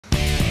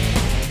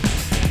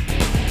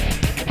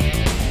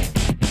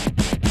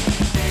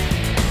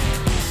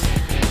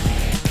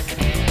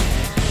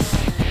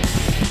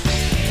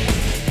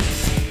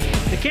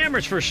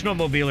Viewers for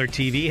Snowmobiler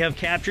TV have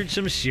captured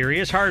some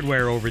serious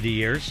hardware over the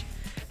years,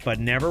 but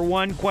never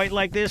one quite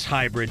like this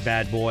hybrid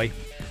bad boy.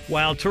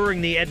 While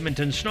touring the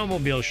Edmonton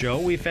Snowmobile Show,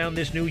 we found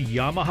this new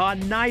Yamaha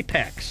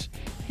Nypex.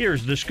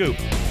 Here's the scoop.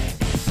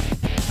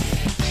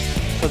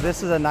 So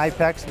this is a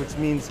Nypex, which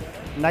means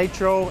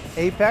Nitro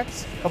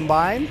Apex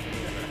combined.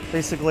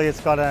 Basically, it's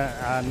got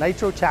a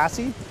Nitro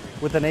chassis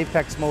with an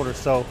Apex motor.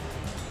 So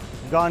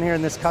we've gone here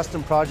in this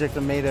custom project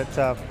and made it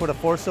put a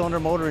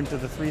 4-cylinder motor into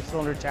the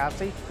 3-cylinder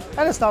chassis.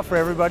 And it's not for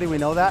everybody, we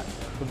know that.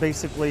 But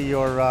basically,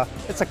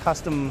 it's a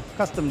custom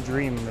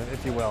dream,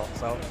 if you will.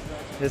 So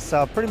it's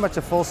pretty much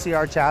a full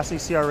CR chassis,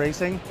 CR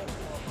Racing,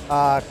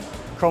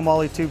 chrome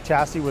ollie tube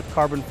chassis with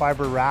carbon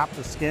fiber wrap,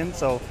 the skin.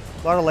 So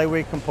a lot of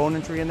lightweight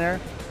componentry in there.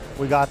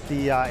 We got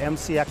the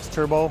MCX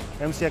Turbo,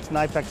 MCX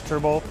Nypex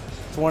Turbo.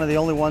 It's one of the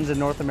only ones in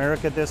North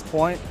America at this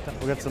point.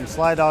 We got some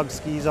Sly Dog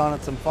skis on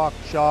it, some Fox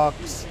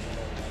shocks.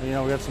 You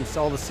know, we got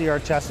all the CR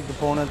chassis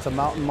components, a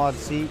mountain mod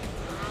seat.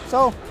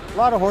 So a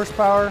lot of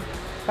horsepower,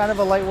 kind of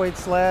a lightweight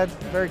sled,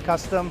 very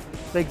custom.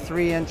 Big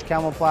 3-inch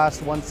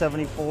Camoplast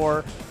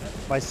 174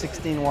 by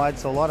 16 wide.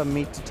 So a lot of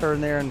meat to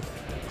turn there and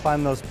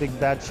climb those big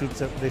bad chutes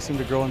that they seem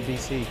to grow in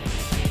BC.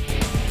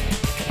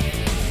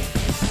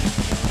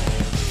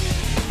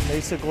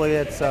 Basically,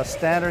 it's a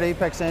standard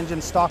Apex engine,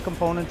 stock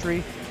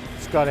componentry.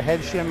 It's got a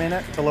head shim in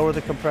it to lower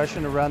the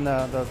compression around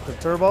the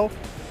turbo.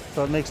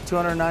 So it makes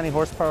 290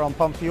 horsepower on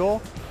pump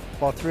fuel,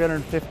 about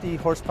 350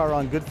 horsepower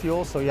on good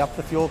fuel. So you up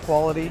the fuel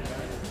quality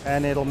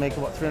and it'll make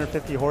about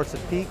 350 horse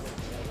at peak.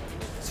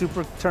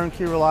 Super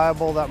turnkey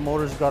reliable. That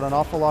motor's got an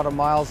awful lot of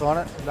miles on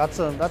it. That's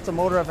a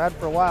motor I've had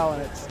for a while,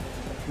 and it's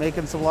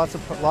making lots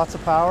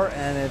of power,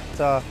 and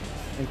it's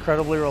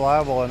incredibly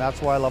reliable, and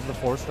that's why I love the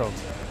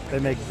 4-strokes. They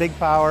make big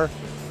power,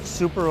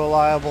 super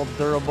reliable,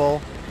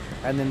 durable,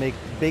 and they make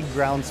big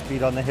ground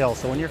speed on the hill.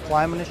 So when you're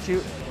climbing a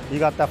chute, you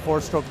got that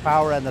 4-stroke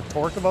power and the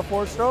torque of a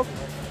 4-stroke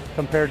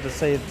compared to,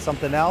 say,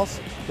 something else.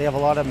 They have a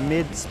lot of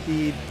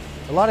mid-speed,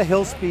 a lot of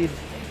hill speed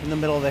in the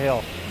middle of the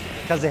hill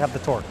because they have the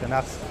torque, and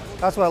that's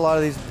why a lot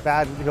of these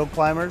bad hill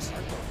climbers,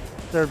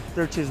 they're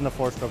choosing the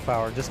 4-stroke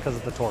power just because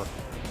of the torque.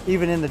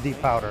 Even in the deep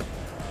powder,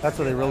 that's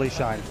where they really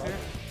shine.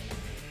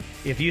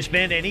 If you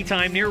spend any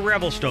time near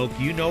Revelstoke,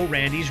 you know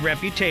Randy's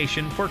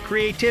reputation for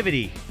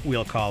creativity,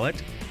 we'll call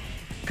it.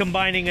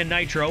 Combining a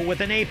Nitro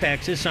with an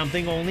Apex is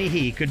something only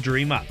he could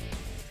dream up.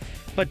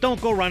 But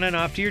don't go running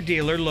off to your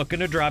dealer looking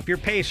to drop your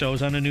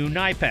pesos on a new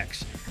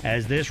Nypex,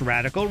 as this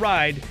radical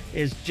ride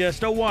is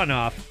just a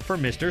one-off for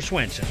Mr.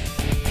 Swenson.